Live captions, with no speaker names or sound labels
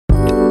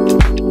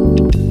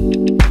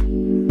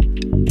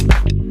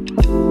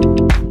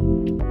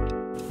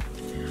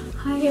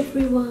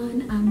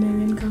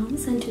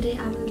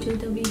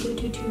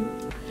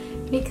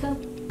makeup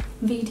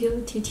video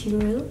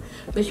tutorial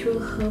which will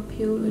help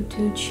you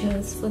to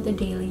choose for the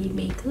daily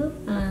makeup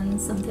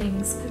and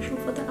something special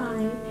for the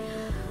eye.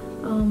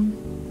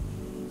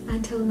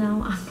 Until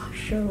now I'm not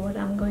sure what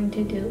I'm going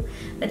to do,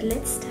 but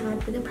let's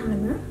start with the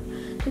primer.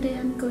 Today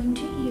I'm going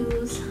to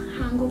use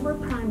Hangover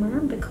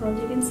primer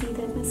because you can see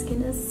that my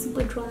skin is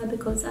super dry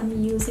because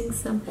I'm using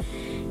some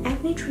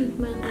acne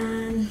treatment,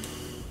 and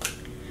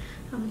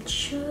I'll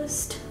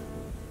just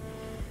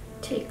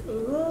take a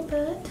little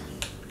bit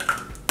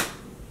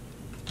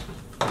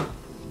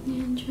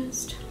and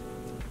just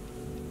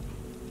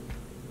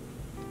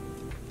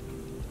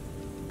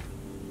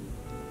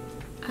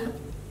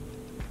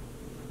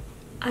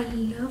I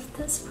love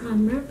this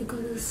primer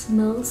because it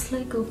smells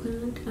like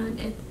coconut and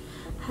it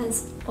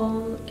has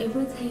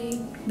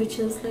everything which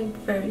is like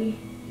very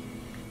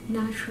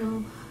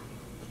natural,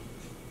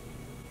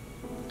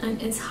 and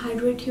it's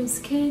hydrate your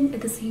skin at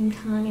the same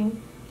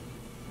time.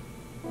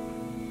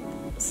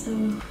 So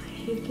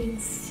you can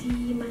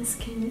see my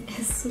skin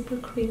is super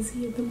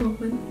crazy at the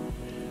moment,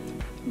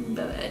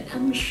 but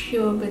I'm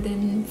sure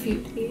within few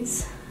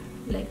days,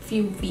 like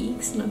few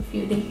weeks, not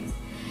few days,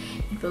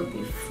 it will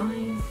be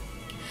fine.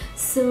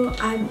 So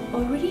I'm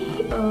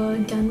already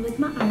done with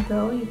my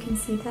eyebrow, you can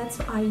see that.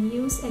 So I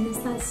use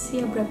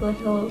Anastasia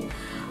Beverly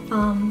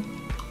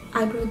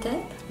eyebrow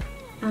dip,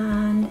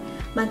 and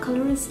my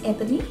color is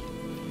Ebony.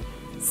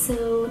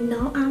 So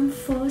now I'm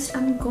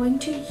going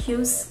to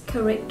use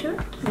Corrector,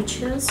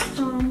 which is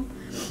from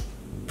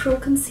Pro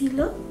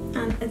Concealer,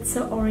 and it's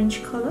an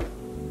orange color.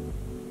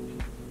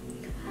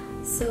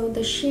 So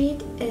the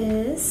shade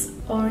is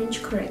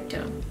Orange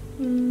Corrector.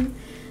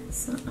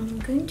 So I'm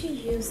going to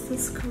use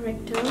this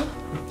corrector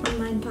on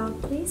my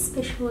dark place,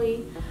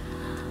 especially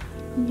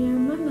near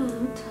my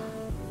mouth.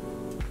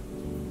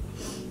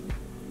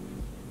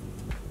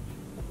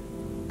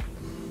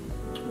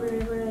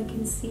 Wherever I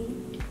can see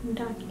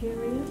dark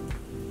area.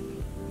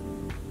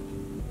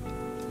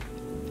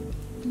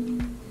 A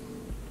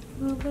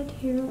little bit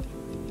here.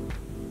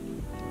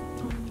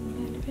 A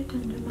little bit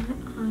under my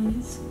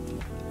eyes.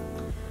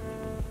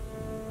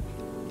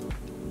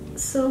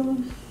 So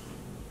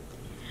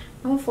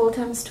I'm a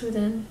full-time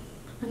student,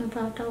 and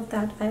apart of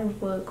that I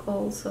work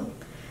also.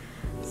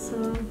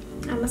 So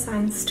I'm a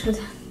science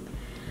student,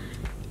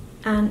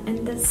 and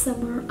in this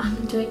summer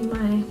I'm doing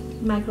my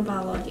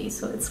microbiology,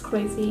 so it's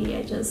crazy.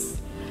 I just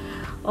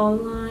all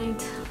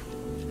night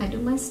I do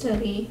my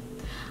study.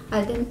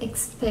 I didn't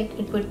expect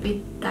it would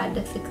be that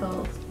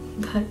difficult,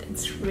 but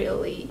it's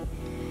really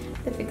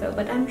difficult,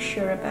 but I'm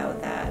sure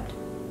about that.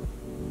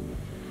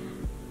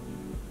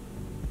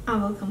 I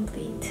will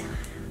complete.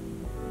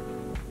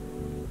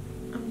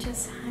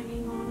 Just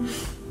hanging on.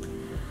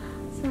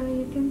 So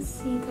you can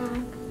see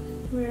that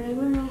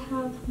wherever I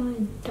have my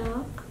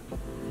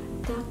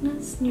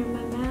darkness near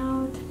my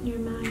mouth, near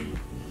my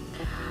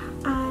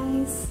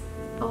eyes,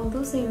 all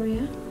those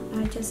areas,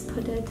 I just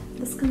put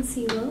this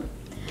concealer.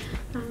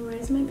 And where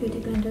is my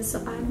beauty blender? So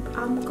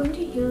I'm going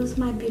to use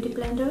my beauty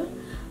blender,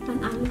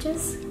 and I will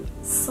just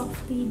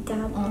softly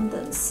dab on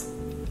this.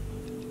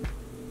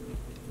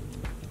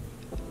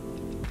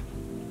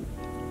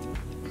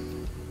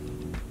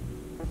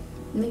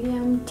 Maybe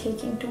I'm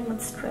taking too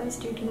much stress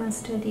due to my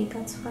study,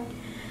 that's why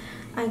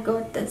I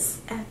got this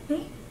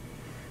acne.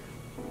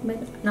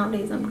 But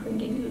nowadays I'm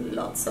drinking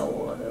lots of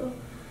water,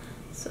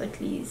 so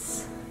at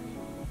least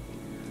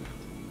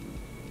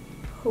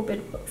hope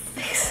it will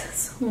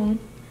fix soon.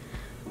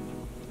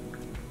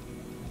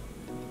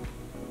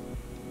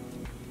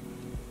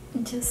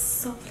 Just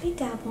softly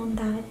dab on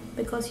that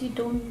because you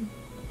don't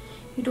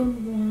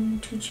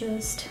want to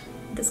just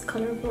this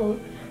color will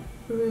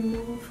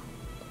remove.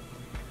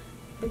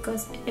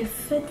 Because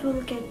if it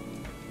will get,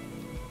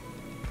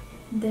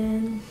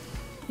 then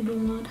it will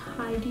not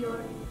hide your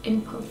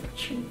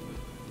imperfection.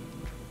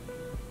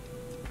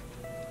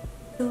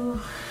 So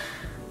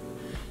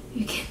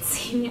you can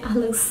see me, I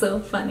look so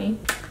funny.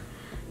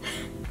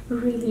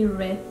 Really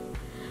red,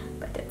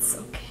 but it's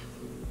okay.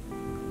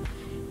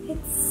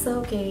 It's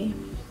okay.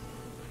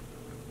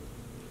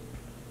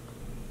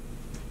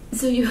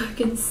 So you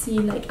can see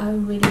like I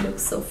really look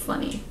so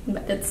funny,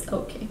 but it's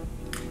okay.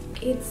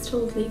 It's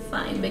totally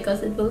fine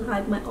because it will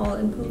hide my all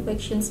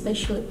imperfections,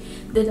 especially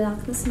the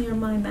darkness near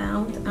my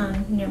mouth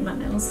and near my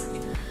nose.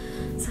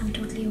 So I'm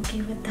totally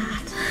okay with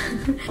that.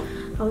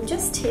 I'll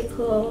just take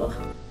a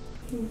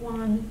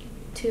 1,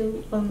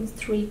 2,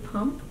 3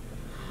 pump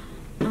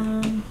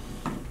and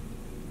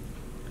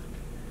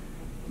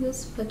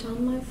just put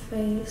on my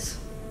face.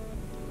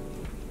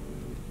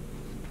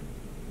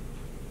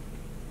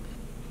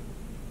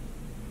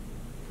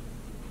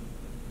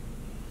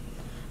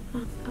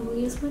 I will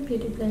use my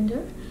beauty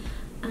blender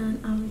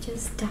and I will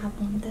just dab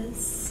on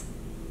this.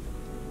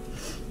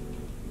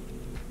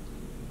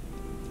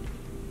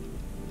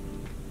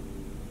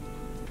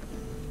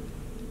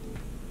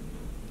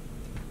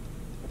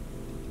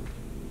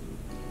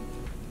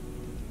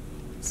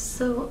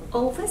 So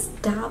always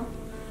dab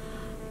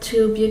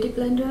to beauty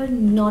blender,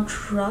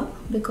 not rub,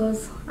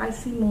 because I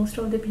see most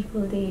of the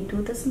people they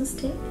do this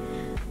mistake,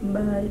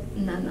 but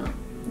no,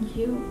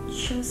 you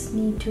just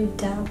need to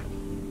dab.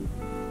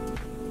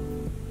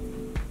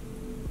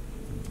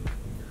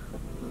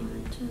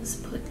 I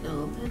just put a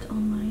little bit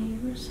on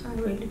my ears. I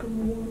really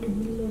don't want it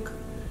to look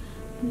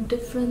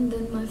different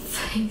than my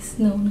face.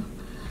 No.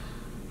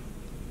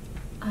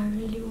 I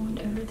really want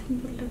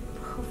everything to look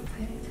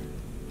perfect.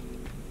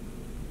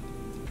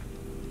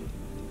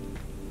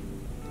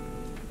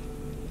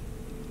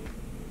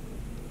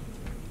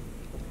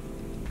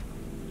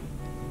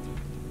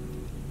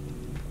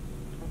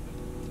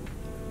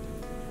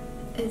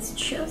 It's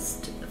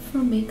just for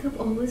makeup,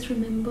 always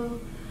remember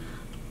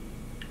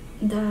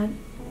that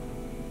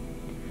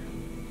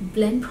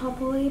blend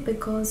properly,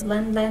 because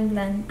blend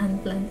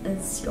and blend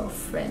is your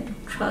friend.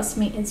 Trust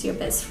me, it's your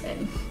best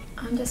friend.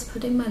 I'm just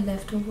putting my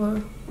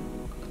leftover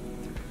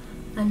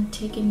and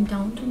taking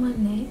down to my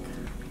neck,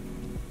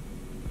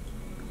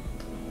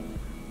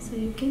 so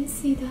you can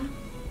see that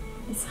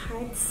it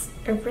hides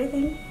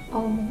everything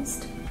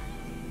almost.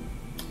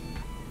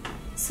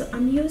 So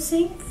I'm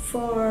using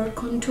for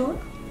contour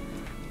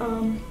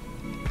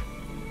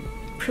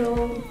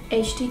Pro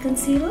HD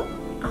concealer,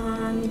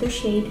 and the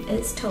shade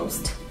is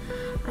Toast.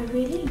 I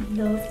really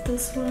love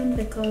this one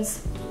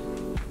because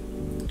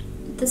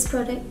this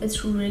product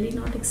is really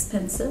not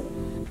expensive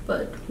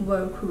but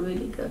work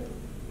really good.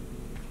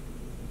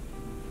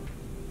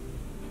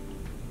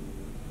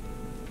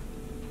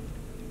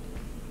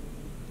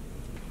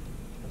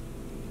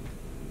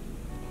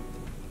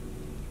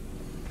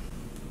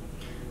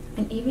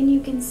 And even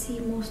you can see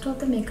most of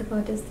the makeup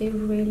artists, they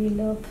really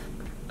love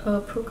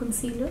Pro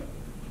concealer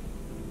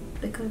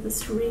because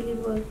it's really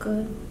work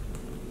good.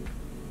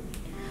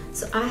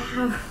 So I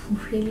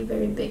have really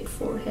very big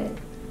forehead,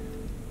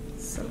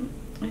 so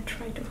I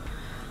try to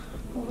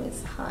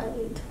always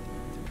hide.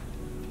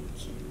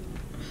 Okay.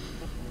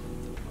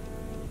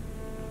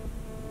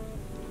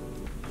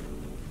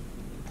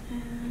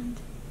 And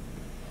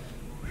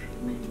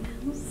my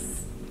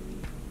nose.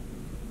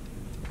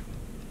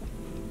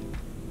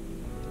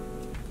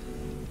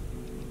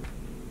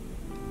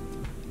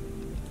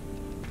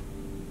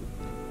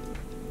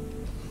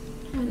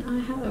 And I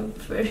have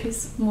very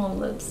small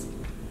lips.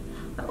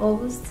 I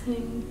always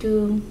think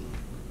to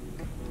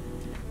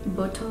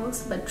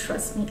Botox, but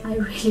trust me, I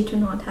really do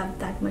not have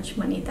that much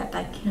money that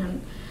I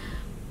can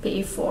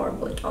pay for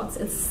Botox.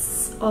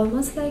 It's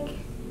almost like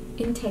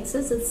in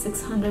Texas it's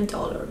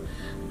 $600,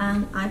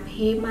 and I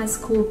pay my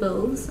school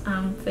bills,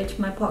 which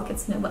my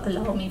pockets never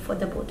allow me for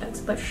the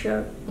Botox. But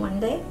sure, one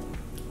day,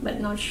 but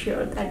not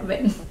sure that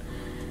when.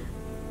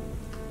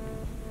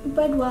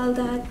 But while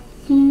that,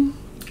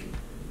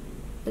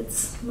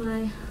 it's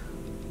my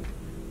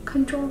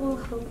contour will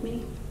help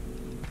me.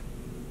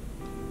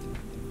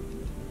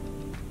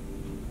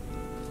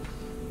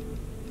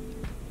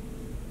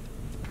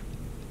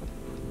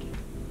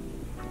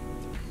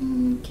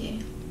 Okay.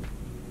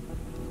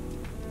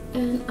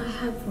 And I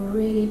have a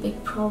really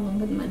big problem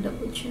with my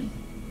double chin.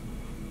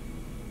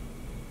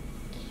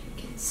 You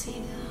can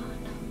see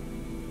that.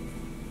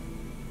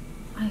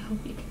 I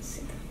hope you can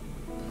see that.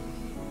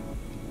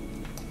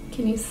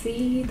 Can you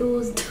see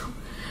those?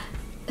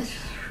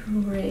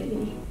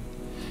 Really,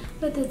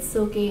 but it's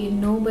okay.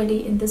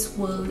 Nobody in this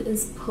world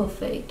is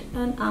perfect,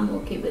 and I'm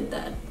okay with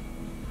that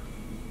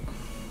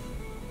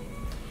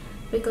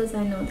because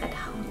I know that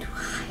how to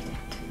hide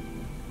it,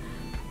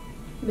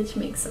 which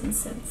makes some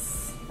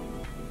sense.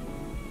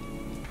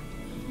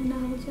 And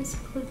I'll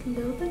just put a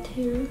little bit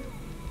here.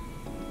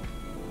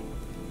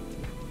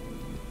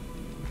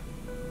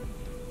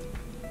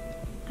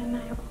 And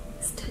I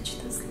always touch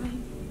this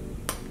line.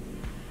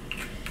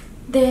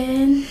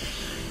 Then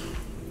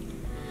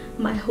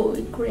my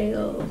holy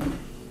grail,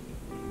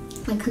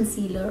 my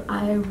concealer.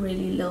 I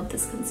really love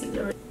this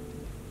concealer.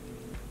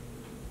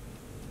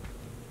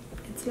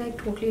 It's like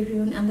totally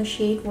ruined, and the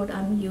shade what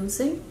I'm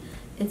using,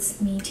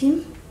 it's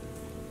medium.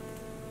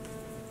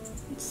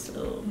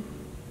 So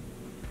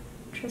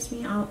trust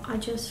me, I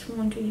just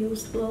want to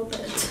use a little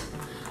bit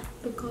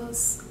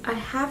because I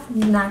have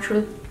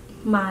natural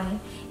my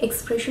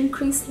expression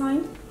crease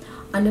line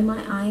under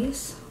my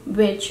eyes,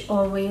 which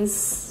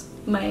always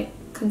my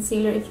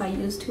concealer, if I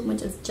use too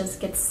much, it just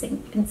gets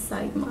sink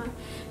inside my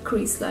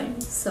crease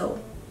line. So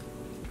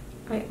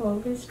I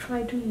always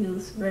try to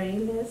use very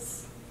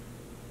less.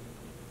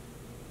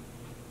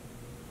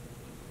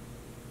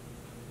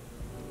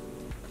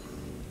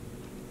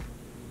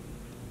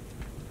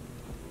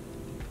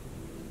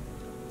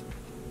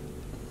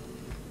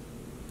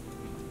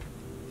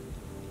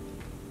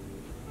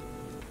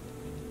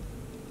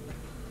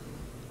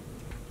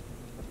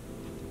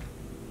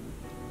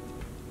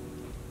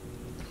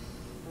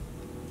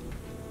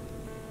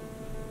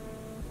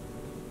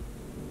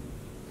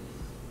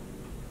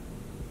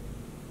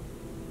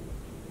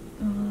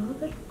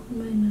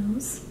 My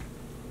nose,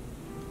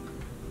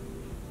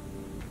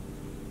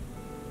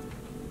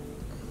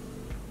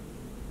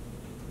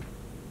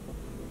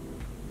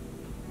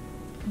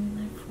 and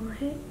my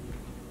forehead,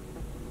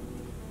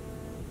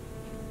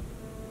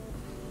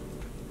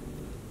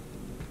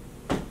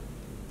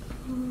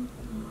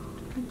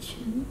 my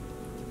chin,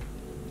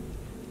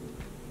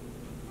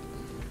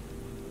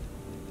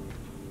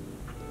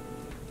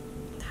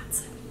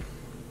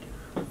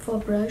 For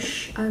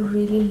brush, I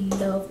really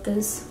love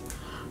this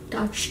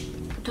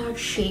Tarte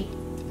shape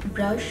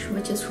brush,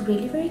 which is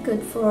really very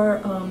good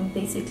for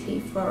basically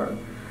for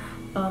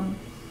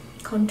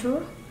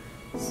contour.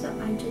 So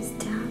I just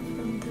dab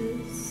from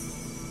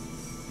this.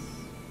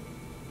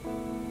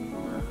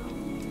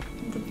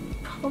 The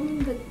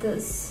problem with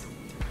this,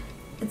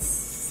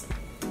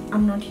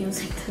 I'm not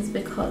using this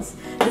because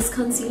this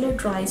concealer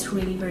dries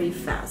really very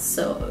fast.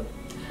 So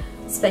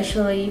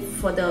especially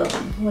for the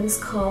what is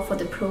called for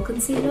the pro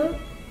concealer,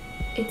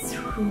 it's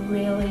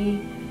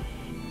really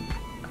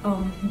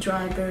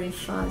dry very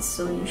fast.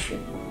 So you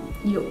should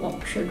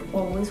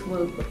always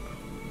work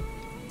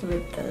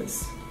with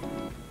this.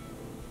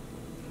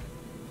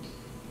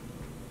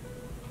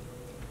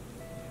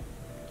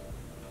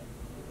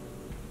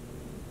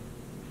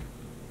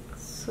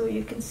 So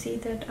you can see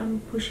that I'm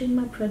pushing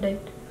my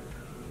product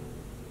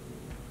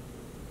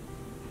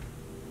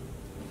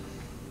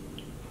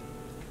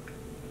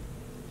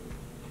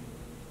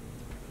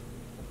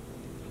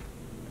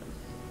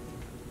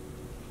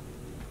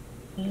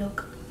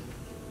look.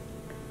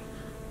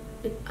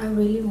 I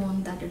really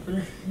want that it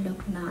will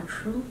look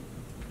natural.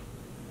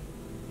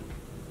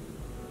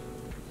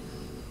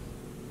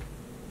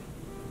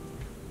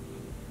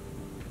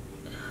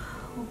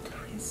 Oh,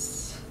 there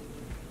is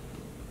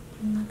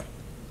nothing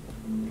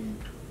in there.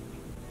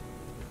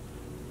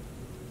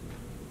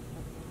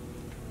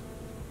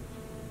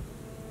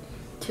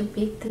 To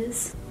bake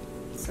this,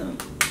 so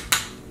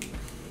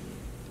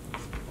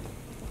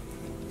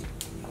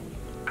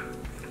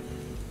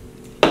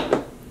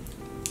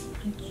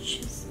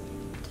just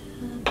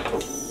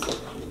this.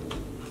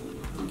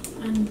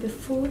 And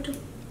before to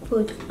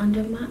put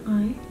under my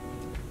eye,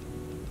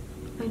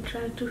 I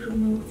try to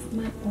remove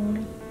my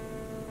oil.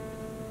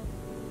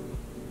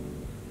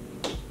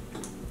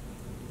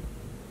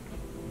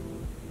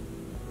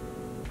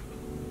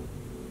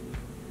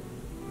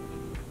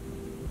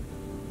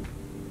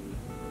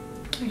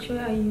 Actually,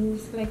 I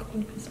use like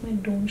always my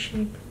dome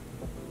shape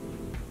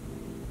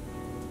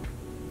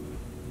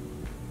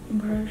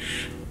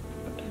brush,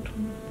 but I don't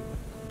know.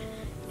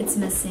 It's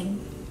missing.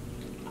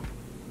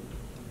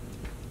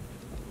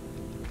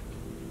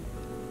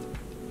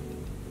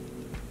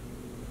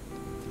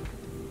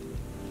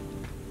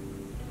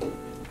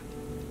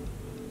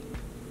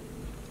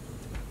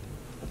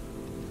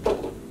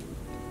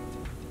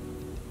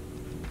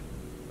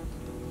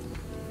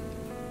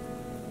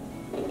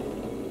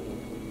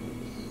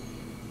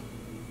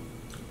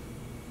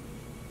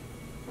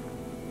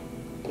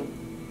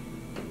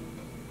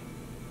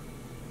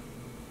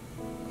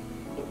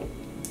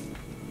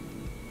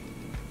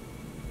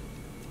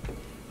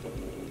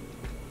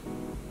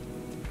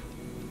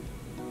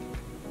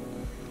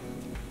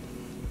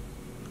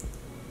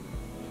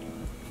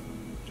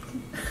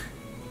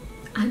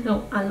 I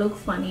know I look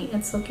funny,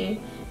 it's okay,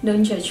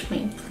 don't judge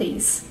me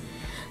please.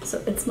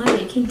 So it's my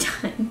baking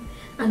time,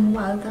 and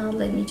while that,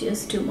 let me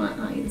just do my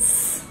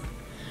eyes.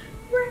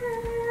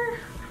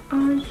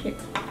 Okay,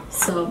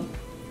 so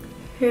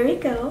here we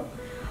go.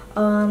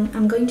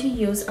 I'm going to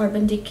use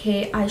Urban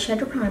Decay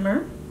eyeshadow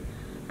primer,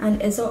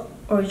 and it's an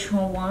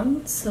original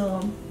one,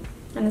 so,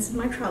 and it's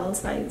my travel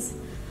size.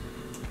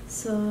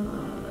 So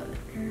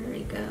here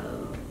we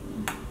go.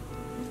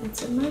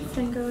 It's in my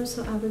finger,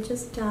 so I will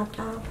just dab,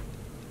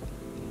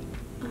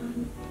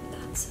 and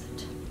that's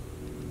it.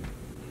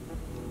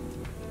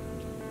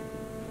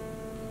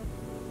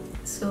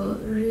 So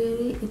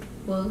really it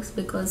works,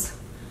 because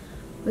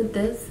with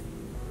this,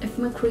 if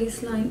my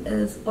crease line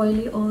is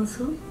oily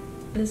also,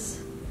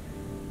 this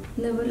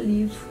never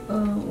leave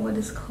what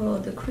is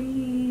called the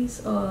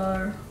crease,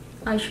 or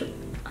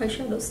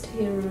eyeshadow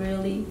stay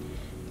really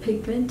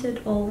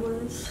pigmented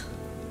always,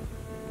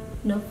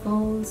 no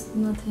falls,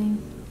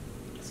 nothing.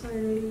 So I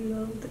really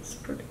love this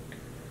product,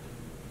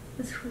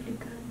 it's really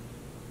good.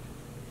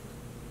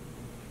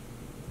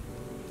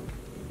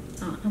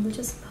 I will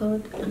just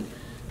put and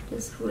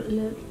just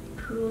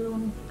roll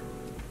on.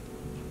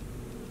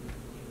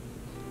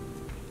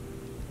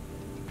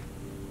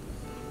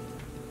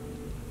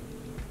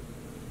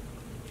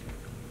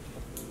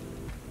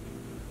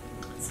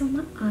 So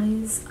my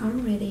eyes are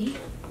ready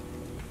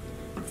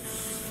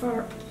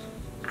for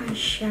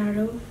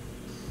eyeshadow.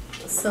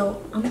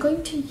 So I'm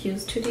going to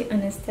use today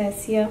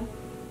Anastasia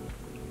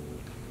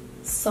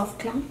Soft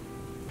Glam.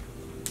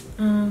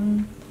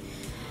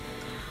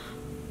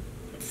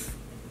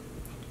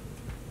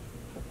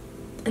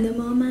 At the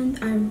moment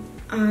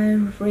I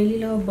really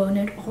love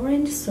burnt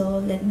orange, so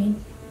let me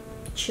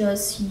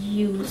just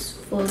use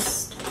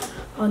first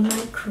on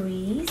my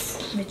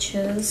crease, which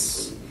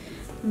is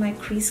my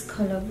crease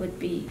color would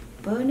be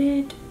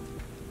burnt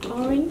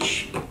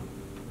orange.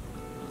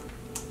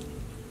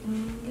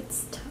 Let's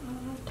start.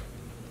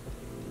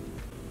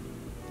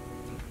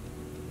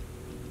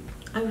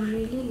 I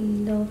really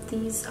love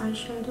these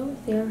eyeshadow,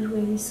 they are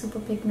really super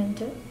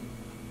pigmented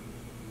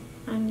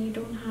and you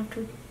don't have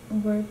to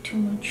work too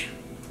much,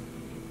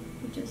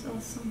 which is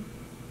awesome.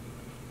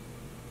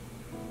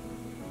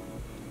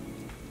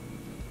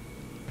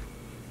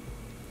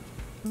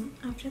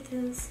 After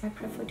this, I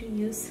prefer to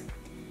use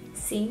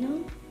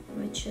Sienna,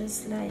 which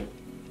is like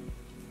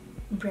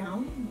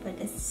brown, but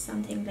it's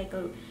something like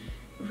a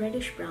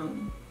reddish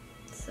brown.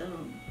 So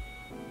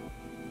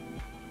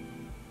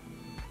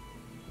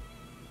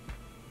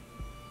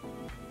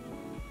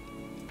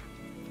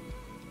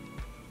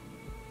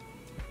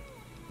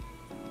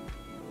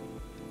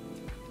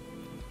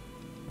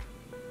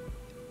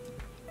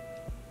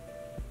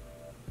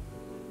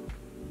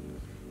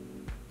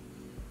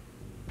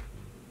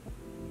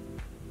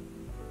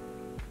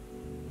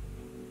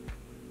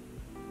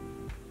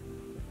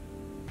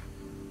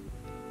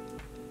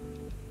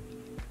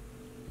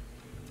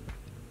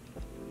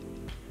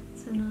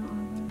now I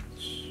will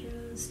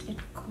just at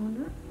the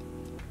corner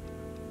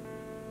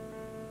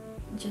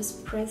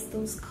just press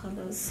those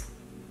colors,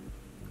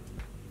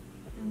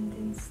 and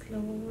then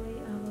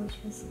slowly I will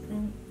just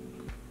blend.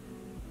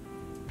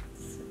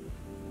 So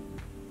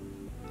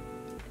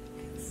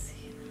you can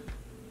see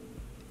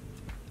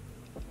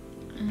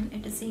that. And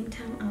at the same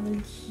time I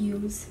will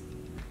use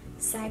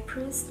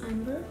Cyprus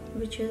Umber,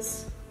 which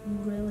is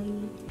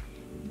really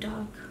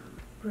dark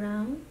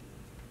brown,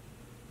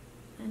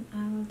 and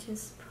I will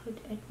just put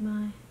at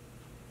my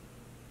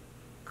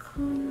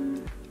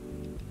corner,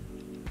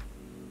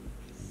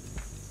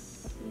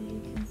 so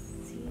you can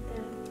see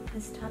that I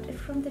started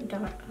from the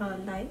dark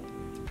light,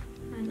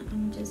 and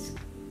I'm just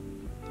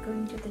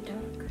going to the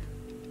dark.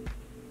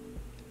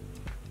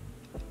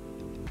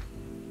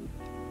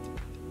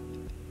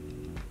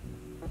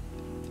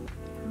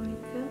 There we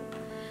go.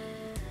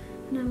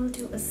 And I will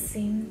do the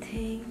same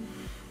thing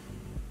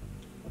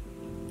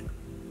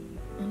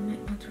on my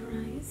outer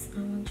eyes. I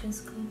will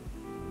just go.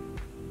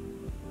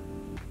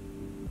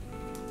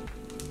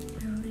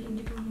 I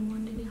really don't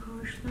want any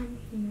harsh line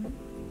here,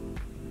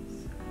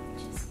 so I'll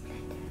just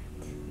blend it.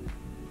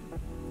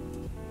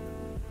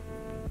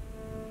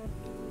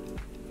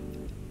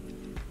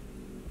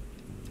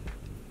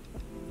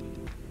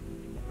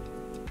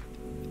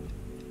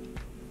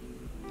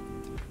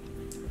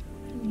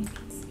 And you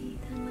can see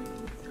that my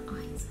both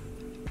eyes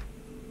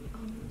are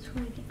almost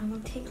ready. I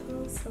will take a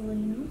little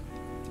Selena.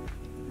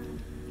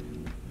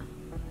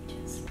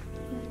 Just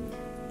blend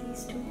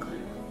these two colors.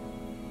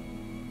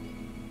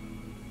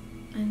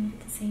 And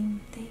the same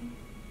thing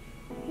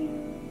here.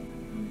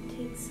 I'll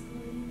take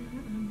Selena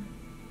and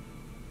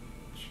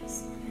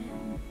just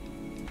blend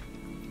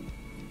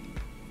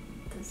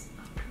this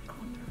outer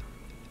corner.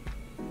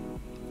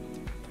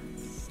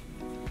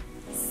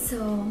 So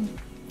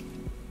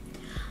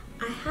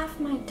I have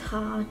my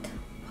Tarte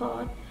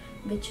pot,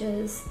 which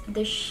is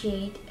the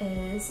shade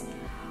is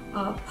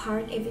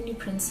Park Avenue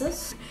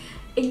Princess.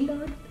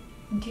 Inglot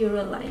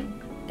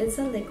Duraline is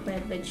a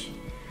liquid which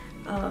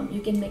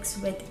you can mix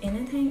with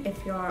anything.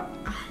 If your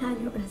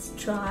eyeliner is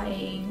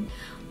drying,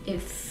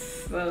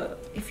 if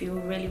you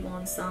really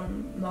want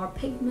some more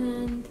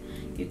pigment,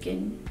 you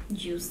can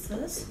use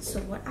this. So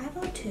what I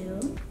will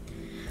do,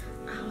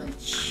 I will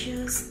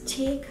just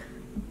take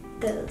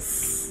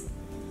this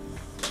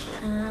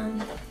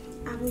and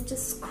I will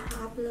just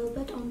scrub a little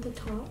bit on the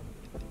top.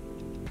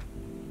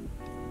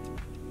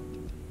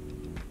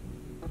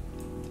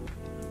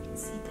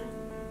 See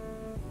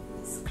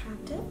that?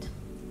 Scrubbed it.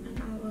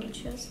 I will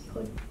just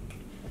put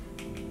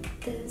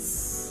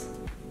this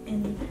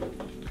in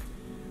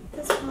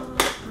this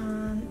part,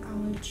 and I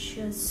will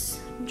just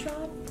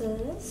drop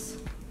this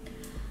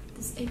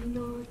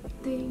Inglot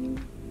thing.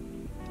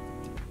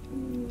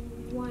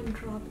 One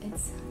drop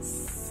is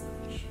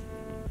sufficient.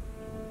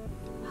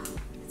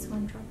 It's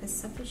one drop is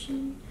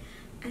sufficient.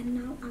 And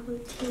now I will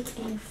take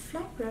a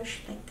flat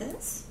brush like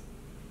this,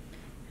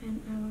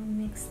 and I will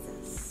mix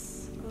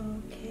this.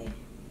 Okay.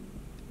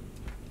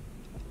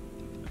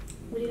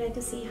 Would you like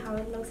to see how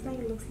it looks like?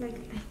 It looks like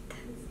this.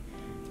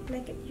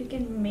 Like you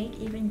can make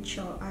even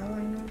jaw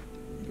eyeliner.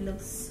 It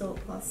looks so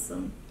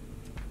awesome.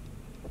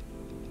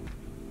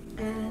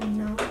 And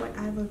now what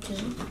I will do,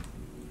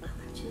 I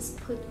will just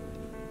put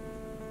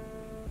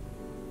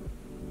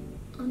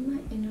on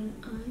my inner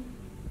eye.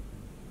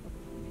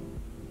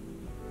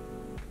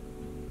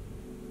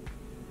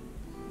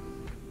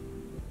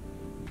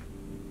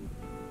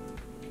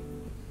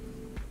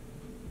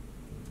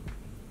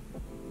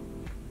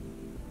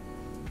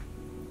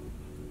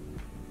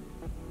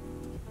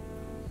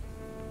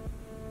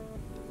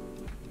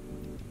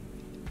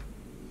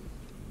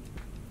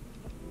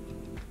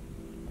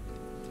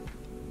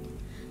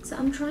 So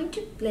I'm trying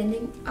to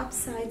blending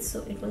upside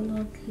so it will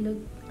not look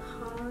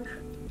hard.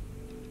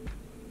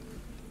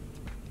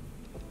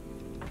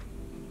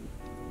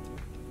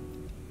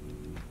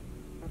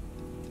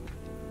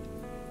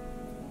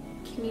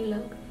 Can you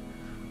look?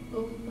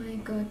 Oh my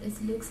god,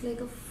 it looks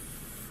like a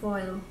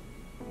foil.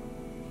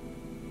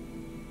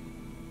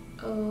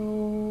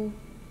 Oh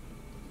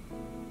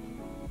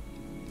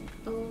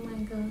my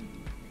god,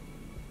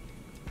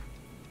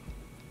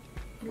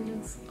 it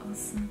looks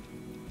awesome.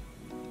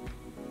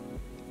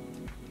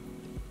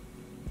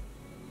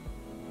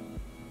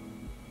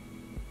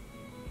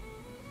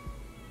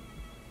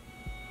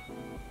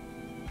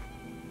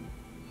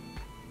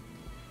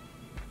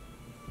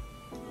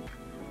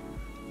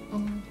 Oh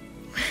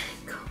my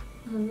god,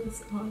 It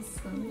looks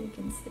awesome, you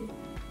can see.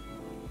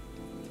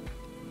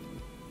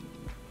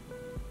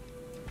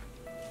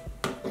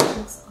 It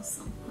looks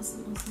awesome,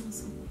 awesome, awesome,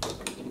 awesome. I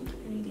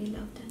really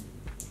loved it.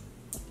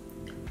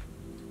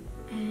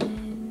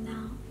 And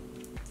now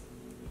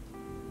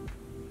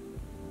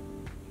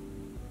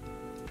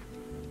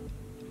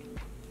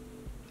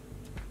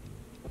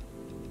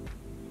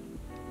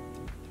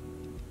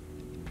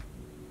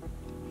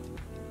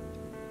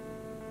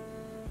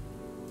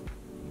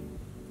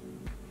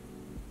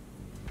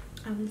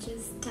I will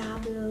just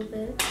dab a little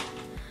bit.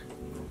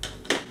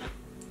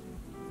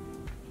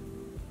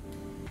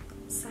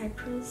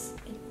 Cyprus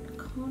in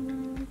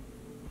corner.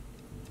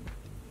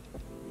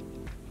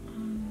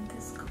 And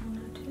this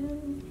corner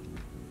too.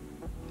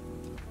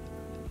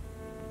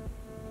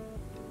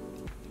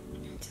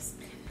 Just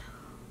blend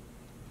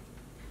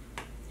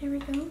out. There we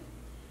go.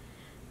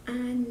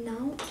 And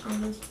now I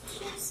will use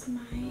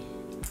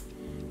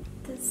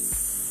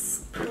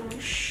this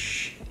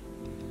brush,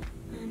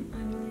 and I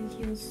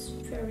will use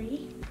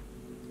Very,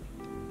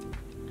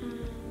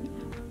 and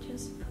I will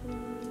just put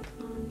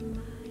on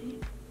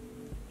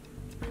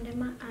under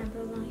my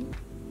eyebrow line.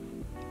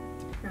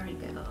 There we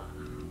go.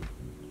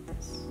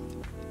 This.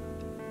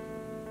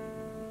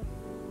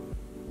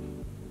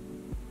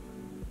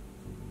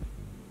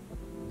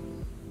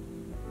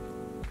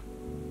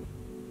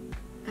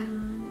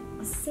 And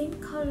the same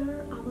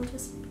color I will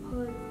just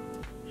put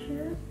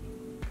here.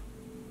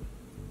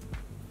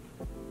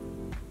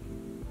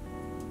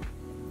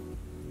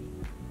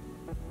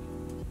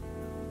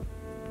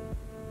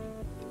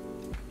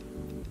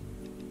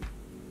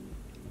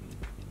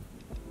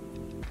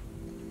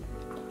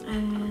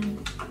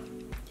 And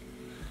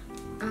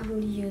I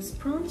will use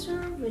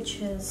bronzer, which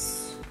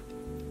is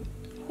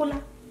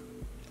Hola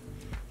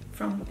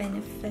from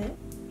Benefit.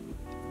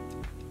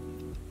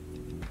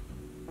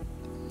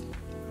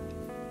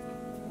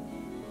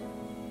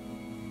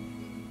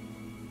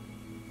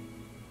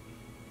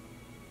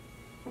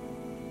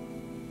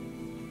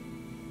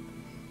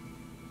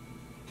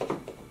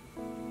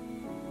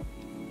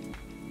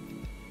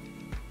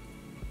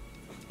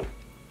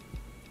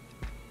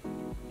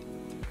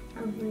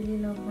 I really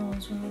love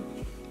bronzer.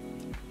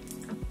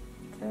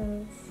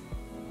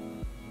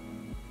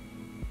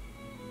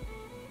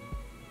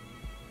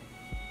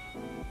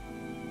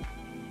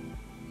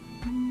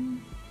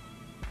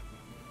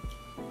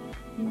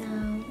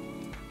 Now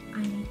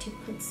I need to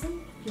put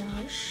some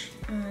blush,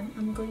 and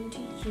I'm going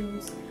to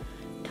use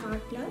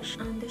Tarte blush,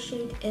 and the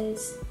shade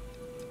is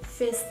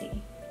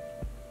Feisty.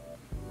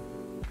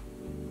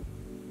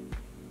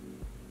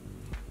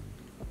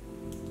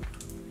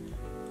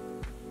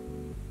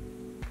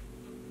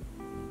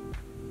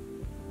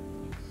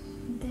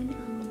 Then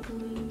I'm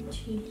going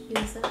to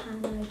use a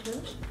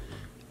highlighter,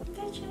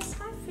 which is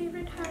my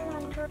favorite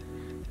highlighter,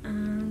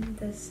 and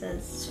this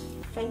is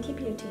Fenty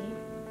Beauty,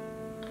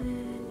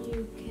 and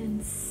you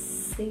can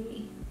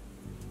see,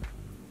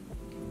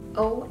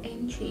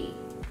 OMG,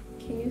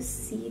 can you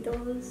see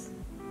those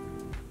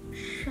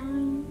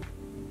shine?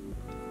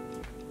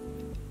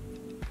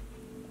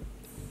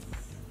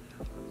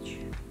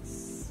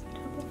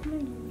 Top of my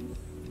nose.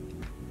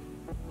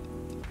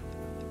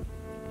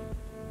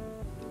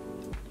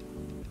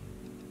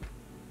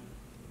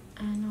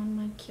 And on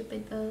my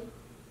cupid bow.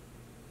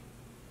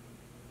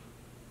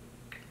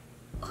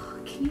 Oh,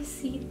 can you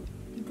see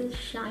the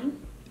shine?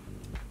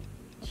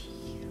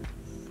 Jeez.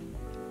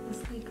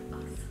 It's like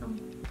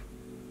awesome.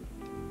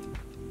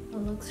 It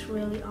looks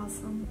really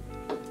awesome.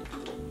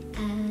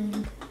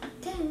 And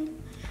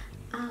then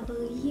I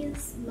will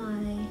use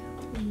my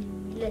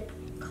lip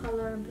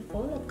color.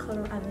 Before lip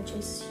color, I will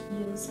just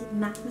use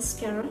MAC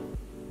mascara.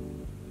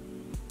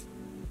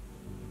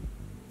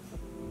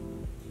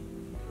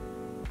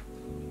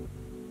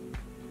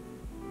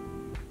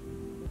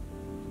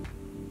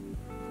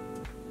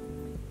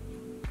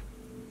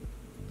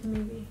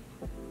 Maybe.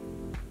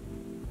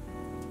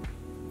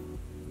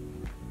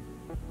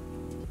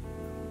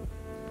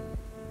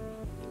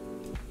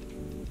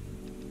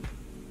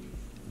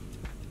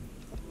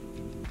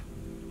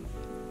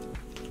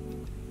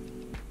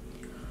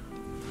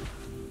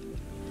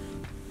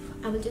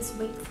 I will just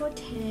wait for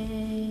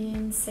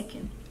 10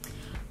 seconds.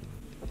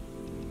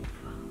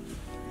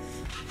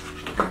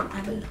 And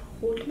I will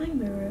hold my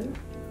mirror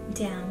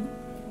down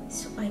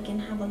so I can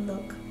have a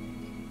look.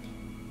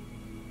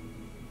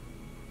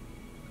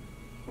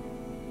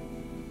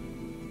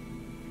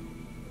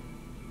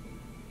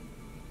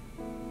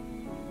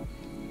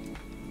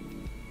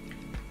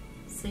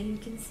 So you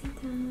can see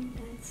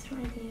that's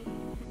ready.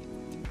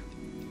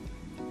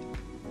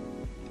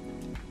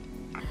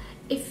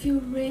 If you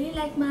really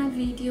like my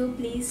video,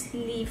 please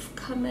leave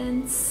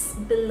comments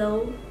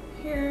below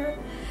here.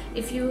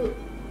 If you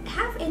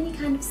have any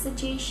kind of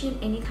suggestion,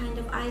 any kind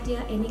of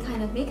idea, any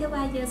kind of makeup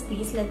ideas,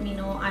 please let me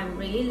know. I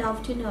really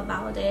love to know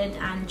about it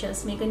and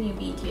just make a new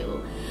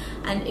video.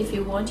 And if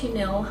you want to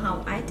know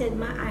how I did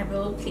my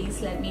eyebrow,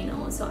 please let me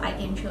know so I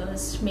can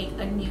just make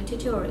a new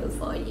tutorial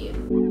for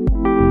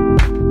you.